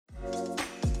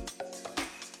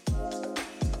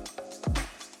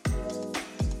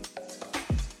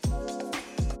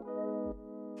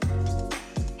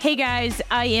Hey guys,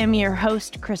 I am your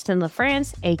host, Kristen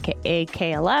LaFrance, aka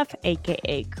KLF,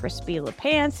 aka Crispy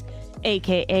LaPants,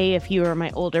 aka, if you are my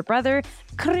older brother,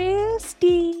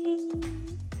 Christy.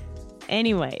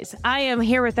 Anyways, I am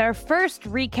here with our first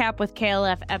recap with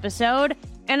KLF episode,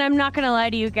 and I'm not going to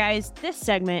lie to you guys, this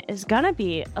segment is going to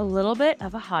be a little bit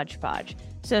of a hodgepodge.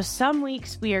 So some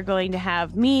weeks we are going to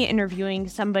have me interviewing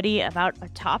somebody about a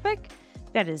topic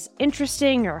that is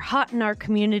interesting or hot in our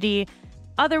community.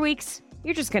 Other weeks,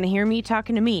 you're just going to hear me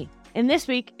talking to me. And this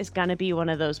week is going to be one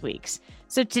of those weeks.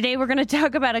 So today we're going to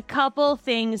talk about a couple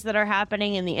things that are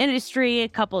happening in the industry, a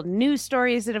couple news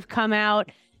stories that have come out.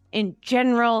 In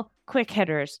general, quick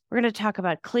hitters. We're going to talk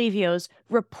about Klaviyo's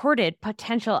reported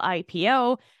potential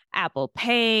IPO, Apple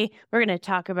Pay. We're going to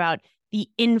talk about the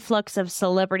influx of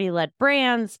celebrity-led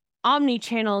brands,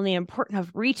 omnichannel, and the importance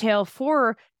of retail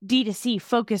for D2C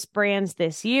focused brands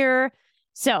this year.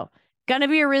 So, gonna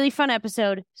be a really fun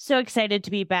episode. So excited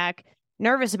to be back.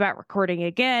 Nervous about recording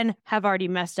again. Have already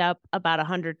messed up about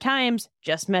 100 times.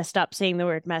 Just messed up saying the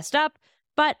word messed up.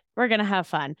 But we're gonna have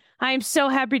fun. I am so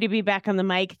happy to be back on the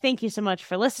mic. Thank you so much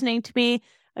for listening to me.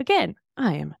 Again,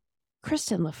 I am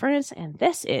Kristen LaFrance, and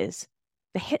this is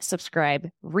the Hit Subscribe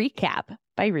Recap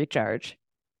by Recharge.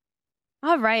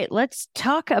 All right, let's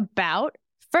talk about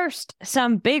first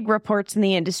some big reports in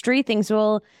the industry. Things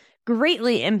will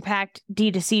greatly impact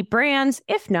D2C brands,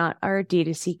 if not our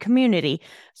D2C community.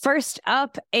 First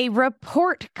up, a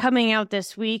report coming out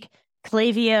this week,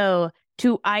 Klaviyo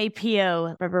to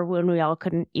IPO. Remember when we all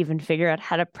couldn't even figure out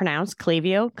how to pronounce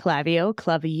Klaviyo?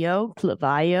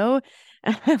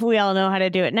 We all know how to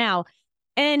do it now.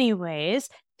 Anyways,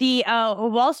 the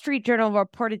Wall Street Journal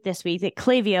reported this week that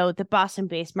Klaviyo, the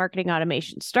Boston-based marketing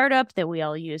automation startup that we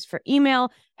all use for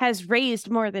email, has raised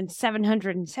more than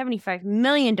 $775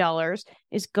 million,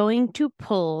 is going to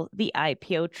pull the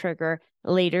IPO trigger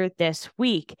later this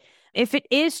week. If it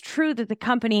is true that the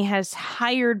company has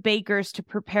hired bakers to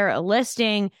prepare a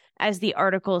listing, as the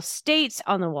article states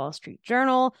on the Wall Street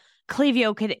Journal,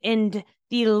 Klaviyo could end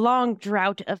the long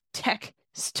drought of tech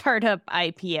startup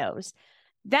IPOs.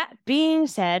 That being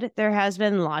said, there has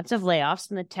been lots of layoffs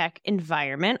in the tech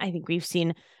environment. I think we've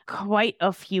seen quite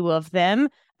a few of them.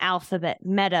 Alphabet,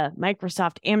 Meta,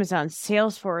 Microsoft, Amazon,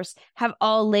 Salesforce have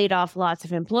all laid off lots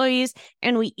of employees.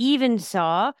 And we even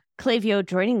saw Klaviyo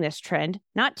joining this trend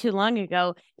not too long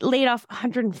ago, laid off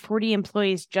 140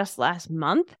 employees just last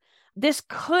month. This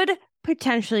could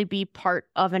potentially be part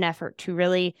of an effort to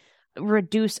really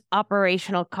reduce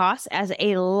operational costs, as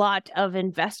a lot of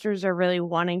investors are really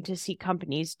wanting to see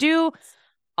companies do.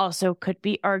 Also could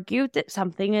be argued that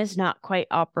something is not quite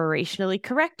operationally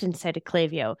correct inside of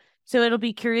Klaviyo. So it'll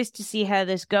be curious to see how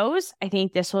this goes. I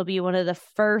think this will be one of the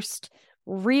first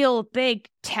real big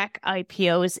tech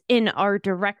IPOs in our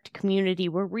direct community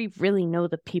where we really know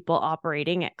the people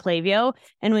operating at Klaviyo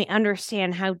and we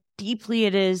understand how deeply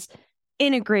it is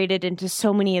integrated into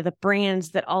so many of the brands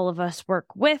that all of us work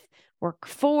with, work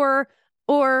for,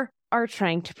 or are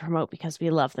trying to promote because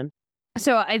we love them.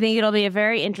 So I think it'll be a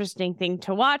very interesting thing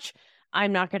to watch.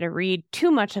 I'm not going to read too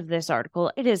much of this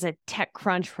article. It is a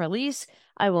TechCrunch release.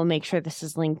 I will make sure this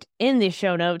is linked in the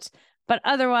show notes. But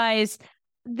otherwise,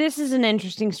 this is an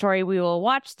interesting story we will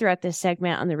watch throughout this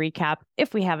segment on the recap.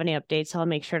 If we have any updates, I'll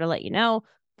make sure to let you know.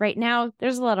 Right now,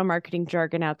 there's a lot of marketing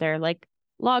jargon out there like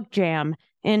logjam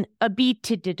and a you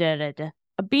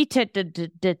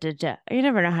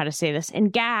never know how to say this,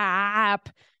 and gap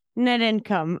net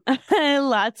income.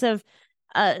 Lots of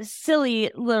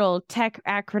silly little tech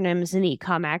acronyms and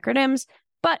e-com acronyms.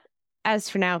 But as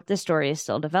for now, the story is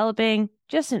still developing.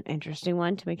 Just an interesting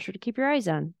one to make sure to keep your eyes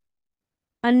on.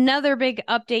 Another big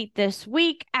update this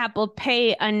week, Apple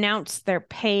Pay announced their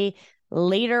Pay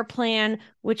Later plan,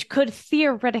 which could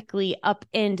theoretically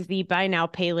upend the buy now,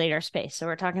 pay later space. So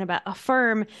we're talking about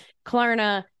Affirm,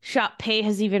 Klarna, Shop Pay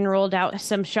has even rolled out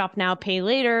some Shop Now, Pay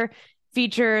Later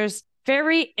features.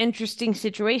 Very interesting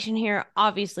situation here.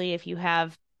 Obviously, if you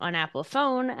have an Apple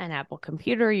phone, an Apple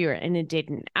computer, you're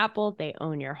inundated in Apple, they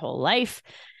own your whole life.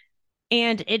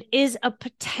 And it is a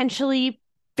potentially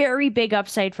very big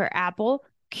upside for Apple.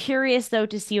 Curious, though,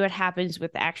 to see what happens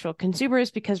with actual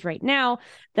consumers, because right now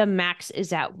the max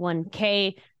is at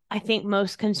 1K. I think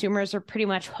most consumers are pretty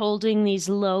much holding these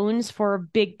loans for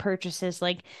big purchases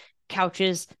like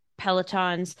couches,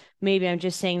 Pelotons. Maybe I'm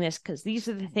just saying this because these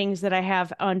are the things that I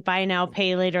have on buy now,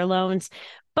 pay later loans.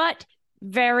 But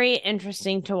very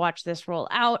interesting to watch this roll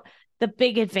out. The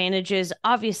big advantage is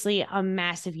obviously a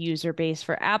massive user base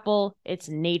for Apple. It's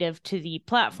native to the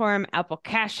platform. Apple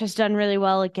Cash has done really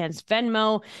well against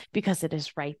Venmo because it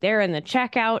is right there in the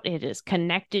checkout. It is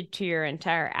connected to your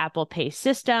entire Apple Pay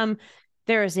system.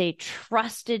 There is a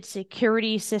trusted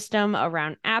security system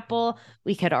around Apple.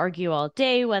 We could argue all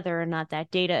day whether or not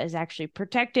that data is actually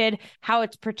protected, how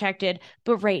it's protected.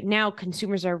 But right now,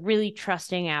 consumers are really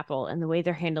trusting Apple and the way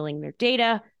they're handling their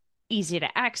data. Easy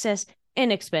to access,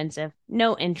 inexpensive,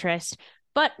 no interest.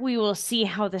 But we will see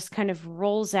how this kind of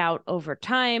rolls out over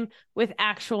time with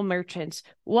actual merchants.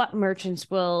 What merchants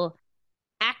will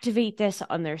activate this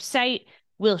on their site?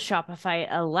 Will Shopify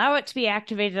allow it to be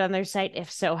activated on their site? If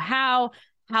so, how?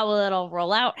 How will it all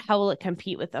roll out? How will it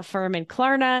compete with Affirm and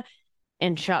Klarna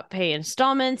and Shop Pay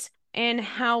installments? And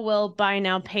how will buy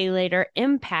now, pay later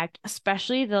impact,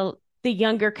 especially the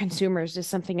younger consumers, is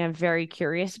something I'm very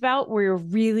curious about. We're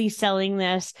really selling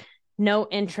this no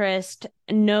interest,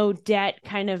 no debt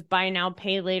kind of buy now,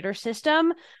 pay later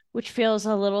system, which feels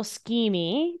a little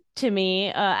schemy to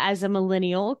me as a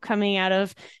millennial coming out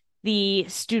of the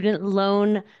student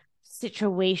loan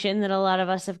situation that a lot of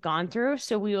us have gone through.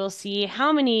 So we will see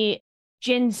how many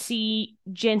Gen Z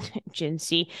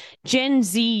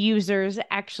users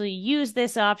actually use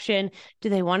this option. Do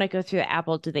they want to go through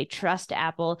Apple? Do they trust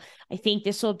Apple? I think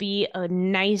this will be a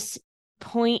nice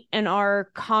point in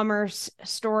our commerce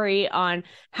story on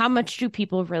how much do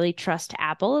people really trust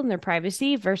Apple and their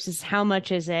privacy versus how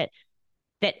much is it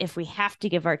that if we have to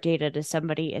give our data to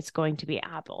somebody, it's going to be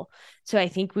Apple. So I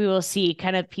think we will see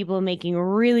kind of people making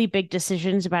really big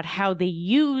decisions about how they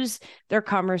use their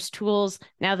commerce tools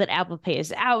now that Apple Pay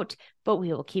is out, but we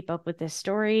will keep up with this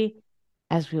story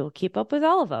as we will keep up with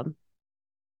all of them.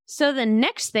 So the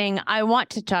next thing I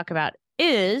want to talk about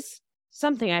is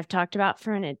something I've talked about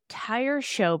for an entire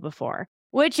show before,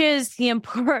 which is the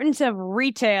importance of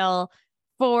retail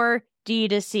for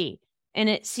D2C. And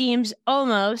it seems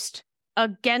almost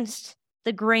against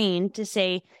the grain to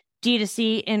say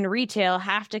D2C and retail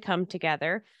have to come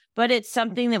together, but it's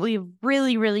something that we've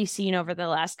really, really seen over the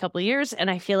last couple of years.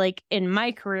 And I feel like in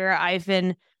my career, I've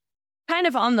been kind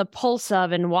of on the pulse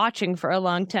of and watching for a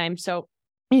long time. So,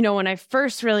 when I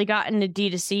first really got into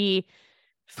D2C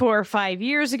 4 or 5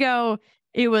 years ago,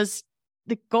 it was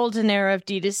the golden era of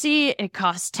D2C. It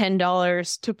cost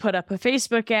 $10 to put up a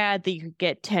Facebook ad that you could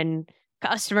get 10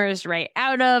 customers right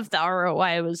out of. The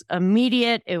ROI was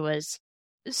immediate. It was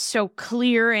so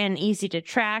clear and easy to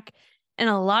track. And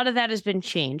a lot of that has been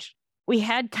changed. We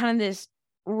had kind of this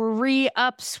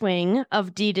re-upswing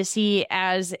of D2C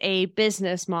as a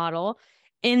business model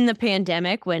in the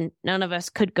pandemic when none of us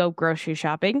could go grocery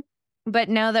shopping. But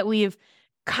now that we've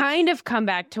kind of come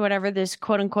back to whatever this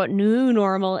quote unquote new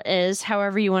normal is,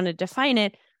 however you want to define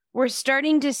it, we're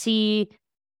starting to see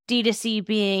D2C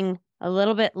being a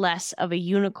little bit less of a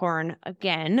unicorn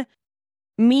again,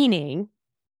 meaning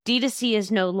D2C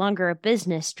is no longer a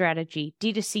business strategy.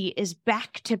 D2C is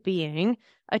back to being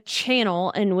a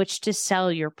channel in which to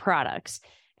sell your products.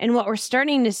 And what we're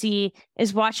starting to see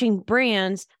is watching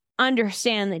brands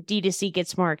understand that D2C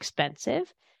gets more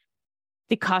expensive.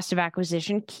 The cost of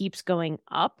acquisition keeps going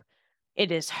up.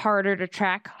 It is harder to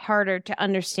track, harder to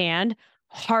understand,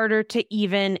 harder to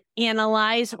even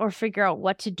analyze or figure out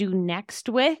what to do next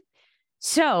with.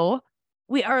 So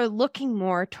we are looking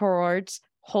more towards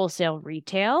wholesale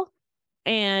retail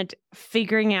and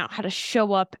figuring out how to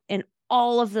show up in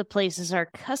all of the places our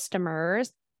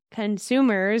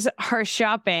consumers are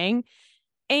shopping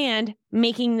and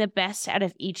making the best out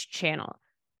of each channel.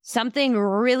 Something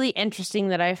really interesting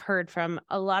that I've heard from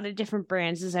a lot of different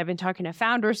brands as I've been talking to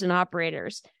founders and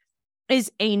operators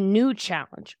is a new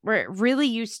challenge where it really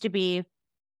used to be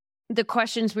the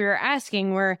questions we were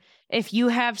asking were if you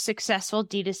have successful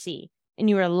D2C and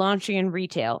you are launching in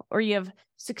retail, or you have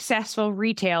successful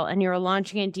retail and you're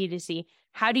launching in D2C,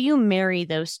 how do you marry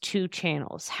those two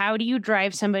channels? How do you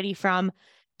drive somebody from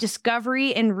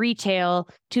discovery in retail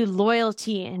to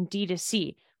loyalty in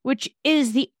D2C, which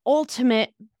is the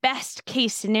ultimate best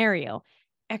case scenario,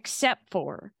 except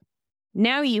for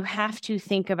now you have to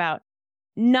think about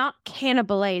not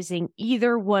cannibalizing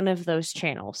either one of those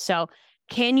channels. So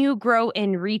can you grow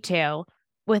in retail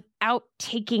without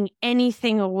taking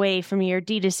anything away from your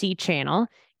D2C channel?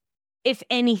 If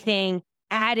anything,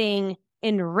 adding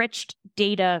enriched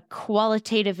data,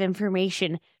 qualitative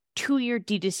information to your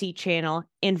D2C channel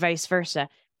and vice versa.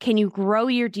 Can you grow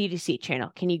your D2C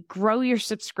channel? Can you grow your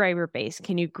subscriber base?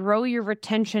 Can you grow your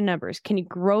retention numbers? Can you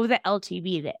grow the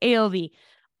LTV, the AOV,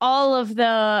 all of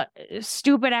the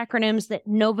stupid acronyms that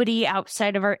nobody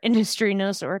outside of our industry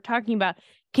knows what we're talking about?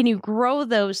 Can you grow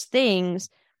those things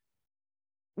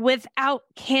without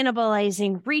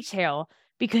cannibalizing retail?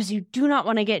 Because you do not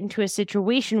want to get into a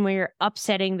situation where you're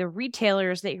upsetting the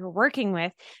retailers that you're working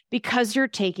with because you're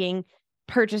taking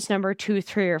purchase number 2,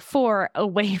 3, or 4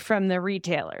 away from the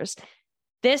retailers.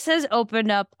 This has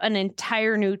opened up an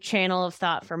entire new channel of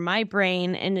thought for my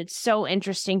brain, and it's so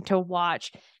interesting to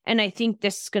watch. And I think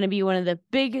this is going to be one of the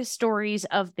biggest stories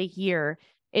of the year,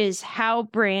 is how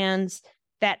brands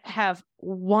that have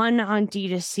won on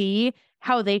D2C,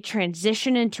 how they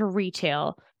transition into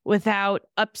retail without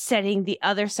upsetting the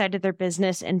other side of their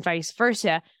business and vice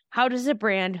versa. How does a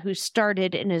brand who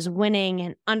started and is winning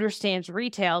and understands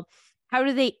retail, how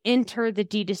do they enter the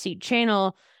D2C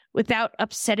channel without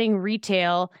upsetting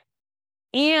retail?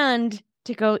 And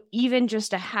to go even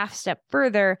just a half step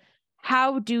further,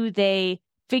 how do they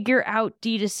figure out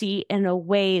D2C in a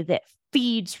way that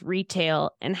feeds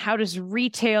retail? And how does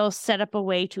retail set up a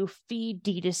way to feed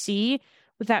D2C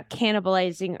without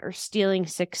cannibalizing or stealing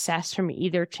success from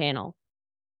either channel?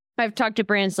 I've talked to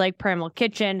brands like Primal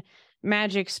Kitchen,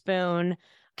 Magic Spoon,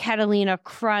 Catalina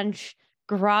Crunch,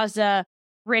 Graza,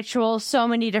 Ritual, so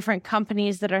many different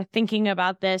companies that are thinking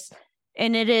about this.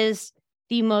 And it is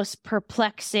the most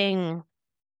perplexing,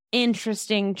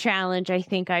 interesting challenge I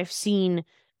think I've seen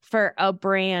for a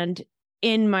brand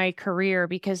in my career,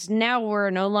 because now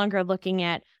we're no longer looking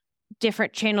at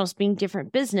different channels being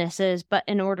different businesses, but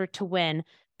in order to win,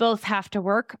 both have to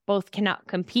work, both cannot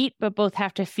compete, but both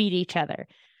have to feed each other.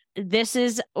 This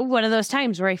is one of those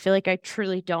times where I feel like I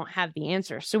truly don't have the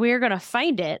answer. So we are going to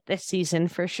find it this season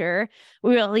for sure.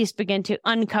 We will at least begin to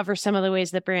uncover some of the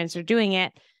ways that brands are doing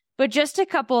it. But just a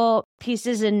couple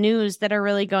pieces of news that are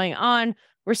really going on.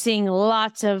 We're seeing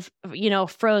lots of,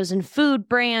 frozen food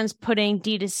brands putting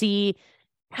D2C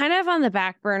kind of on the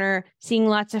back burner, seeing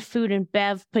lots of food and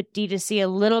bev put D2C a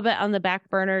little bit on the back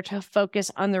burner to focus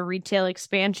on the retail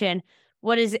expansion.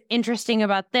 What is interesting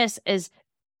about this is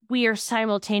we are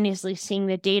simultaneously seeing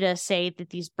the data say that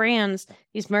these brands,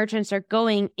 these merchants are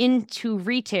going into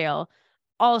retail.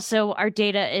 Also, our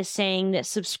data is saying that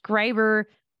subscriber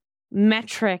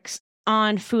metrics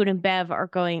on food and bev are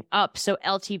going up. So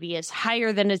LTV is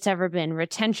higher than it's ever been.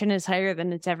 Retention is higher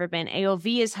than it's ever been.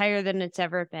 AOV is higher than it's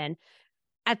ever been.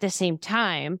 At the same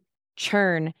time,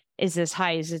 churn is as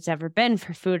high as it's ever been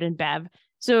for food and bev.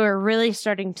 So we're really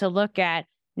starting to look at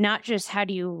not just how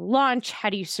do you launch, how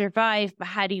do you survive, but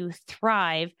how do you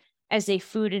thrive as a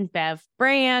food and bev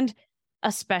brand,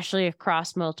 especially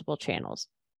across multiple channels.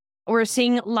 We're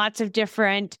seeing lots of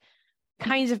different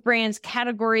kinds of brands,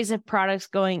 categories of products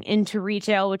going into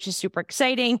retail, which is super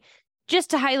exciting.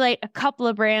 Just to highlight a couple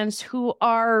of brands who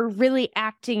are really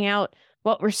acting out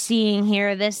what we're seeing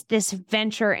here, this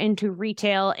venture into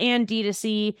retail and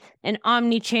D2C and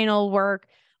omni-channel work.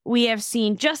 We have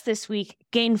seen just this week,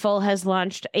 Gainful has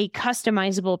launched a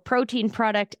customizable protein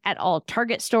product at all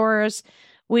Target stores.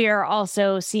 We are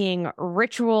also seeing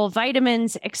Ritual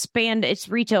Vitamins expand its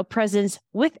retail presence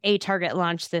with a Target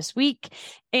launch this week.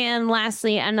 And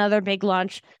lastly, another big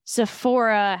launch,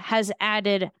 Sephora has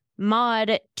added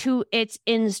Mod to its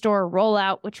in-store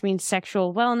rollout, which means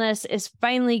sexual wellness is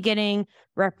finally getting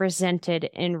represented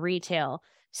in retail.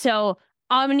 So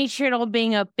omnichannel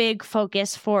being a big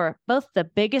focus for both the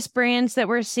biggest brands that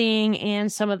we're seeing and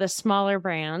some of the smaller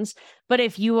brands. But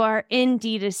if you are in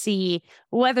D2C,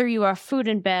 whether you are food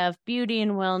and bev, beauty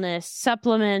and wellness,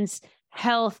 supplements,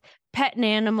 health, pet and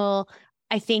animal,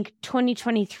 I think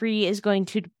 2023 is going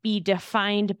to be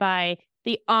defined by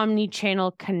the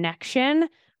omnichannel connection,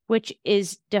 which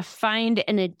is defined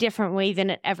in a different way than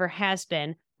it ever has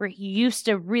been, where it used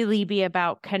to really be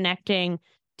about connecting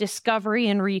discovery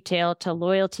and retail to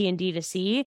loyalty and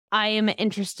D2C. I am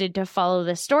interested to follow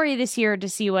this story this year to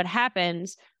see what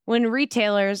happens when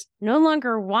retailers no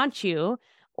longer want you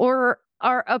or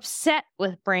are upset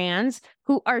with brands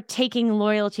who are taking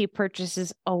loyalty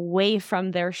purchases away from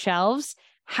their shelves.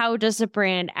 How does a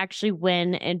brand actually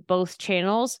win in both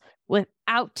channels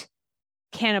without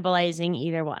cannibalizing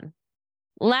either one?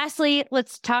 Lastly,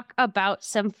 let's talk about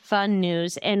some fun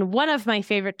news. And one of my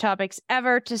favorite topics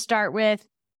ever to start with,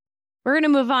 we're going to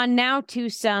move on now to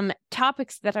some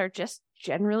topics that are just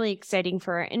generally exciting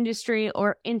for our industry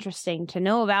or interesting to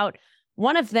know about.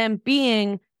 One of them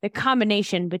being the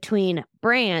combination between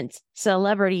brands,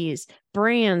 celebrities,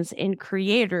 brands and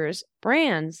creators,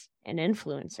 brands and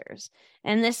influencers.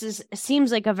 And this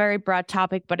seems like a very broad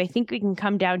topic, but I think we can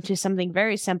come down to something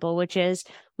very simple, which is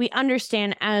we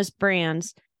understand as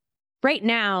brands right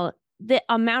now, the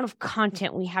amount of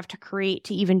content we have to create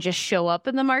to even just show up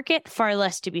in the market, far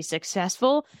less to be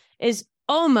successful, is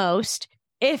almost,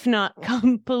 if not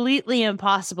completely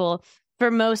impossible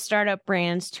for most startup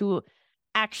brands to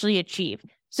actually achieve.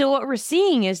 So what we're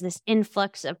seeing is this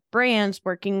influx of brands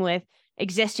working with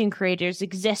existing creators,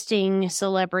 existing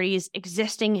celebrities,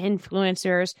 existing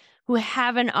influencers who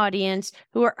have an audience,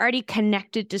 who are already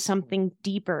connected to something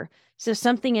deeper. So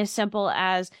something as simple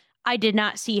as I did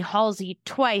not see Halsey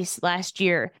twice last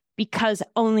year because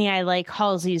only I like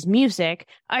Halsey's music.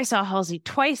 I saw Halsey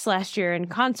twice last year in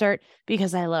concert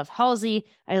because I love Halsey.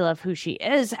 I love who she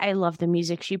is. I love the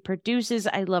music she produces.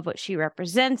 I love what she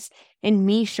represents. And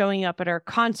me showing up at her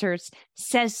concerts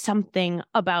says something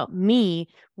about me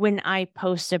when I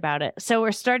post about it. So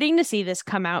we're starting to see this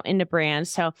come out into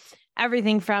brands. So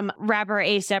everything from rapper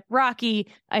A$AP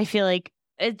Rocky, I feel like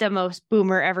the most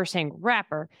boomer ever saying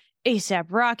rapper, A$AP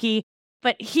Rocky.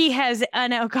 But he has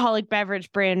an alcoholic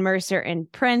beverage brand, Mercer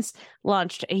and Prince,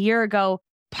 launched a year ago.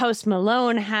 Post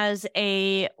Malone has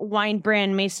a wine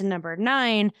brand, Mason Number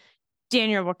 9.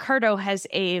 Daniel Ricciardo has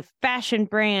a fashion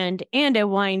brand and a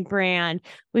wine brand.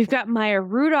 We've got Maya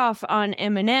Rudolph on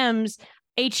M&M's,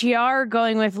 HER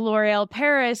going with L'Oreal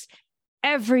Paris.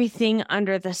 Everything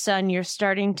under the sun, you're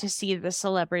starting to see the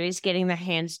celebrities getting their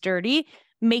hands dirty,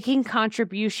 making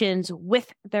contributions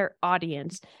with their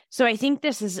audience. So I think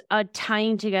this is a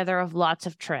tying together of lots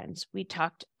of trends. We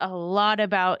talked a lot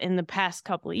about in the past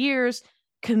couple of years,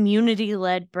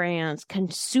 community-led brands,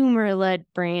 consumer-led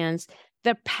brands,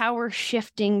 the power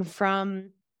shifting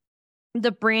from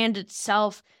the brand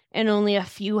itself and only a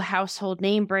few household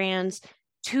name brands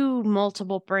to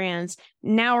multiple brands.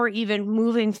 Now we're even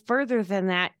moving further than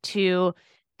that to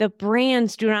the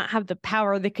brands do not have the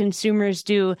power, the consumers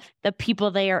do. The people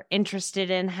they are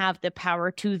interested in have the power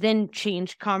to then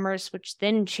change commerce, which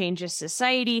then changes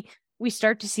society. We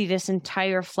start to see this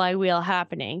entire flywheel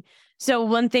happening. So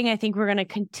one thing I think we're going to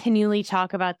continually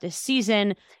talk about this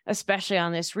season, especially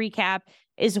on this recap,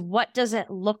 is what does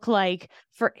it look like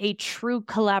for a true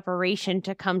collaboration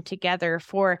to come together,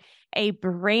 for a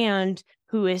brand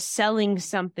who is selling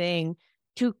something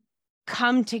to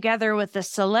come together with a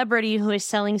celebrity who is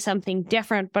selling something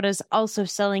different, but is also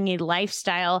selling a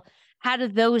lifestyle. How do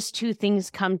those two things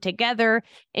come together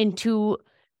into,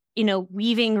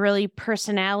 weaving really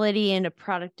personality into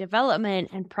product development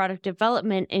and product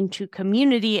development into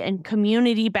community and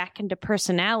community back into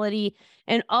personality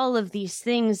and all of these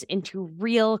things into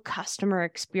real customer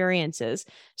experiences.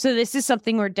 So this is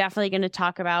something we're definitely going to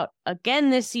talk about again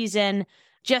this season,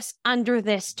 just under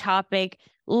this topic.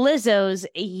 Lizzo's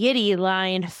Yitty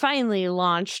line finally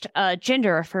launched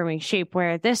gender-affirming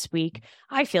shapewear this week.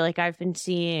 I feel like I've been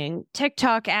seeing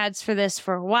TikTok ads for this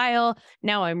for a while.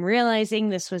 Now I'm realizing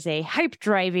this was a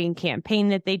hype-driving campaign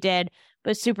that they did,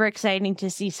 but super exciting to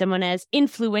see someone as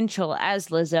influential as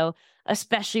Lizzo,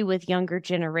 especially with younger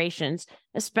generations,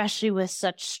 especially with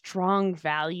such strong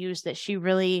values that she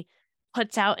really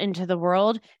puts out into the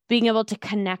world, being able to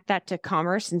connect that to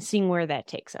commerce and seeing where that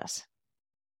takes us.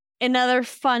 In other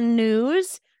fun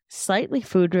news, slightly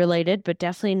food related, but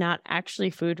definitely not actually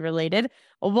food related,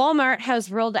 Walmart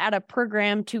has rolled out a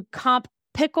program to comp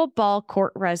pickleball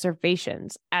court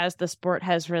reservations as the sport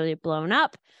has really blown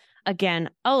up.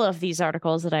 Again, all of these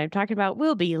articles that I'm talking about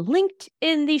will be linked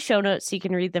in the show notes so you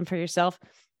can read them for yourself.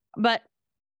 But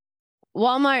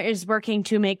Walmart is working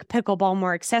to make pickleball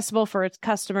more accessible for its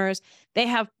customers. They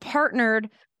have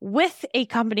partnered with a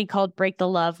company called Break the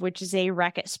Love, which is a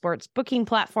racket sports booking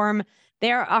platform.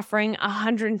 They are offering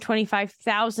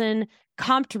 125,000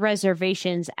 comped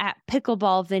reservations at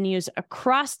pickleball venues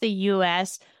across the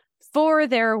U.S. for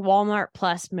their Walmart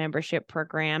Plus membership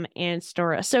program and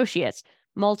store associates.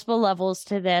 Multiple levels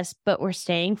to this, but we're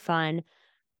staying fun.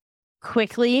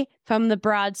 Quickly, from the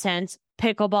broad sense,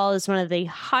 pickleball is one of the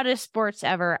hottest sports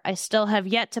ever. I still have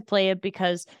yet to play it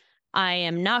because I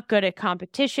am not good at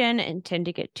competition and tend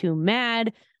to get too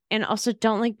mad and also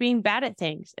don't like being bad at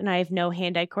things. And I have no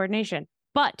hand-eye coordination.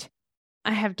 But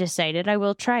I have decided I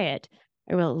will try it.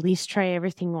 I will at least try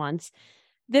everything once.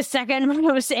 The second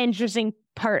most interesting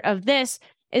part of this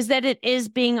is that it is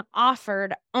being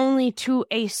offered only to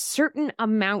a certain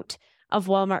amount of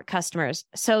Walmart customers.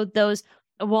 So those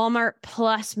Walmart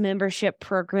Plus membership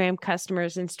program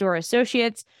customers and store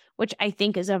associates, which I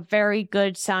think is a very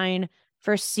good sign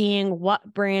for seeing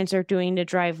what brands are doing to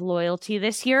drive loyalty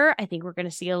this year. I think we're going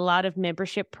to see a lot of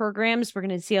membership programs. We're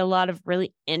going to see a lot of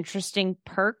really interesting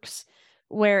perks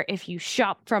where if you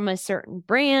shop from a certain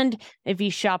brand, if you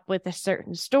shop with a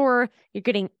certain store, you're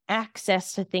getting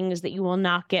access to things that you will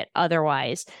not get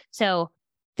otherwise. So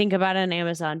think about an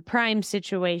Amazon Prime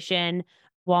situation.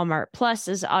 Walmart Plus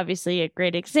is obviously a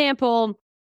great example.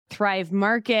 Thrive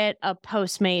Market, a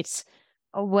Postmates,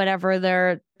 whatever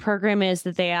their program is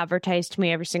that they advertise to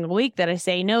me every single week that I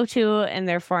say no to, and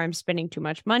therefore I'm spending too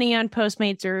much money on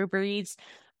Postmates or Uber Eats.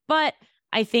 But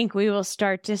I think we will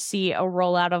start to see a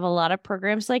rollout of a lot of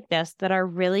programs like this that are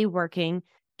really working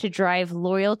to drive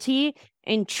loyalty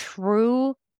and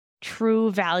true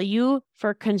value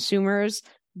for consumers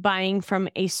buying from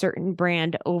a certain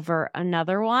brand over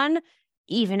another one,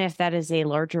 even if that is a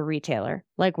larger retailer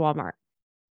like Walmart.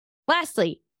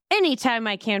 Lastly, anytime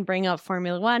I can bring up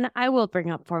Formula One, I will bring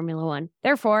up Formula One.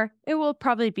 Therefore, it will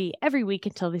probably be every week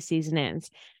until the season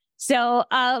ends. So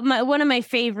one of my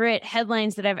favorite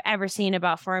headlines that I've ever seen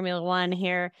about Formula One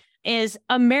here is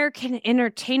American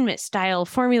entertainment style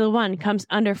Formula One comes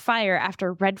under fire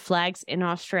after red flags in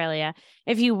Australia.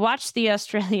 If you watch the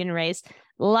Australian race,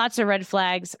 lots of red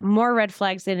flags, more red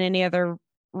flags than any other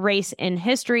race in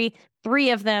history.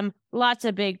 3 of them, lots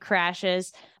of big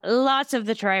crashes, lots of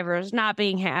the drivers not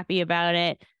being happy about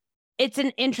it. It's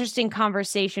an interesting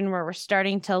conversation where we're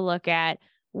starting to look at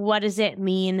what does it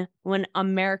mean when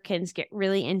Americans get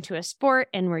really into a sport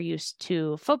and we're used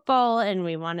to football and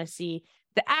we want to see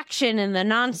the action and the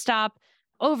nonstop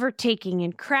overtaking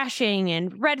and crashing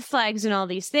and red flags and all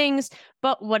these things.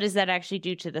 But what does that actually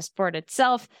do to the sport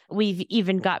itself? We've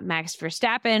even got Max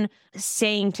Verstappen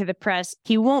saying to the press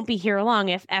he won't be here long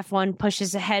if F1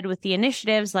 pushes ahead with the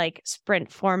initiatives like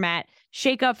sprint format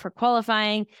shakeup for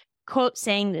qualifying. Quote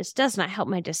saying, "This does not help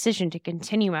my decision to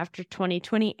continue after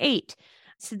 2028.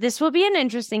 So this will be an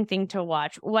interesting thing to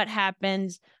watch. What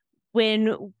happens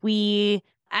when we,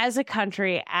 as a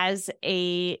country, as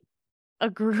a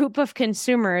group of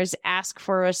consumers ask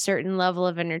for a certain level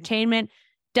of entertainment?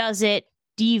 Does it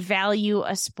devalue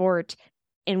a sport?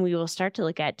 And we will start to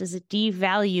look at, does it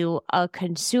devalue a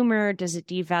consumer? Does it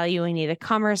devalue any of the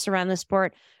commerce around the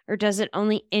sport? Or does it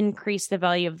only increase the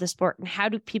value of the sport? And how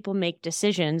do people make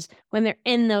decisions when they're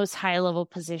in those high level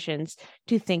positions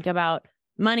to think about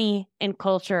money and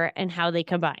culture and how they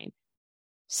combine?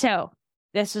 So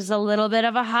this was a little bit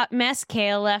of a hot mess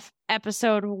KLF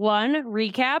episode 1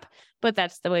 recap, but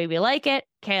that's the way we like it.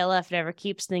 KLF never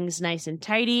keeps things nice and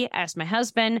tidy. Ask my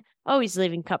husband, always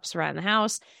leaving cups around the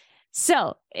house.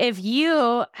 So if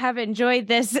you have enjoyed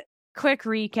this quick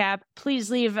recap,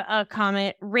 please leave a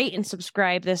comment, rate and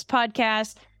subscribe this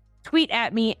podcast. Tweet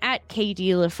at me at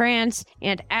KDLaFrance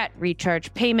and at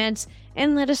Recharge Payments,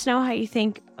 and let us know how you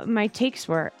think my takes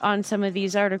were on some of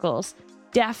these articles.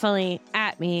 Definitely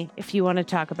at me if you want to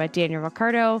talk about Daniel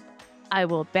Ricciardo. I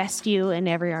will best you in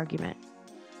every argument.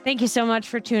 Thank you so much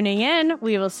for tuning in.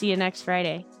 We will see you next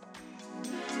Friday.